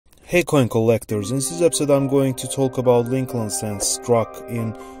Hey coin collectors, in this episode I'm going to talk about Lincoln cents struck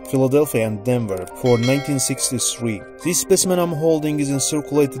in Philadelphia and Denver for 1963. This specimen I'm holding is in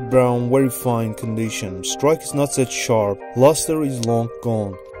circulated brown, very fine condition. Strike is not that sharp, luster is long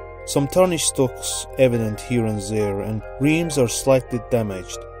gone. Some tarnished stocks evident here and there, and rims are slightly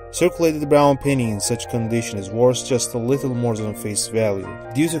damaged. Circulated brown penny in such condition is worth just a little more than face value,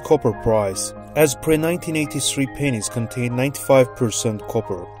 due to copper price, as pre-1983 pennies contain 95%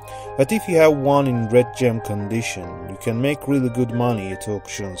 copper. But if you have one in red gem condition, you can make really good money at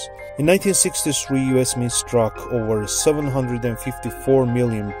auctions. In 1963, US Mint struck over 754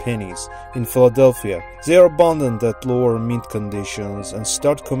 million pennies in Philadelphia. They are abundant at lower mint conditions and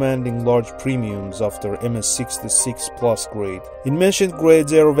start commanding large premiums after MS66 plus grade. In mentioned grade,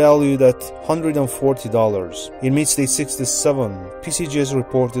 they are valued at $140. In Mint State 67, PCGs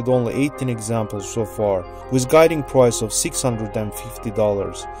reported only 18 examples so far, with guiding price of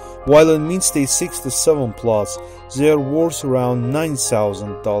 $650. While in Mint State 67 plus, they are worth around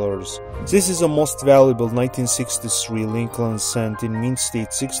 $9,000. This is the most valuable 1963 Lincoln cent in Mint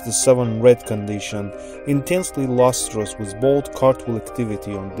State 67 red condition, intensely lustrous with bold cartwheel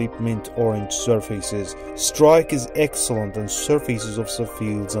activity on deep mint orange surfaces. Strike is excellent and surfaces of the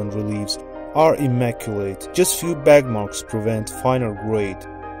fields and reliefs are immaculate. Just few bag marks prevent finer grade.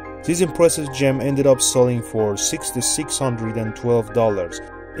 This impressive gem ended up selling for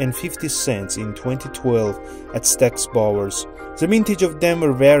 $6,612.50 in 2012 at Stack's Bowers. The mintage of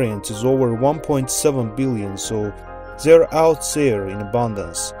Denver variant is over 1.7 billion, so they're out there in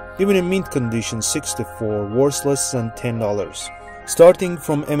abundance. Even in mint condition 64, worth less than $10. Starting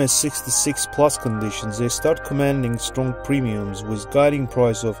from MS66 plus conditions, they start commanding strong premiums with guiding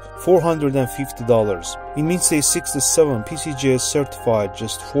price of $450. In Mint State 67, PCG is certified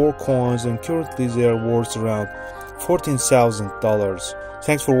just 4 coins and currently they are worth around $14,000.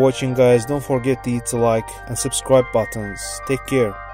 Thanks for watching guys, don't forget to hit the like and subscribe buttons. Take care.